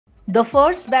The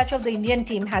first batch of the Indian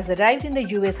team has arrived in the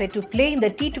USA to play in the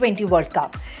T20 World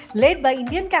Cup. Led by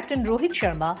Indian captain Rohit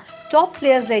Sharma, top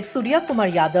players like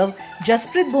Suryakumar Yadav,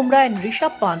 Jasprit, Bumrah and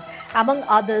Rishabh Pant, among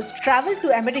others, travelled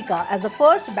to America as the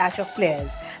first batch of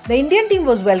players. The Indian team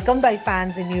was welcomed by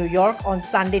fans in New York on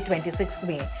Sunday, 26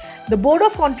 May. The Board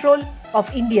of Control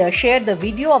of India shared the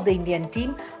video of the Indian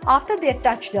team after their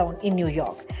touchdown in New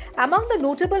York. Among the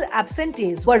notable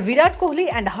absentees were Virat, Kohli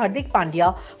and Hardik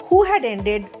Pandya, who had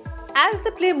ended. As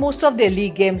they play most of their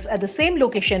league games at the same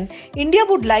location, India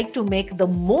would like to make the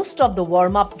most of the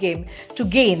warm-up game to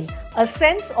gain a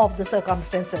sense of the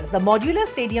circumstances. The modular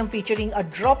stadium featuring a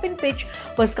drop-in pitch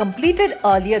was completed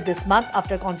earlier this month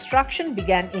after construction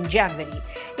began in January.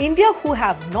 India, who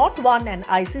have not won an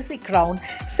ICC crown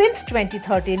since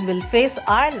 2013, will face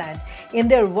Ireland in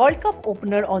their World Cup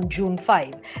opener on June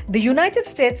 5. The United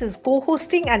States is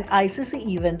co-hosting an ICC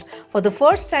event for the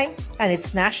first time and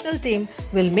its national team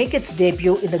will make its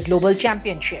debut in the Global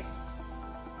Championship.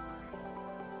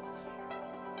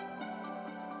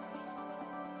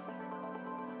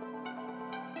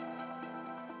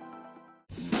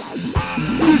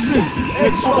 This is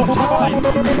Extra Time!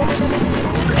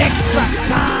 Extra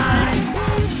Time!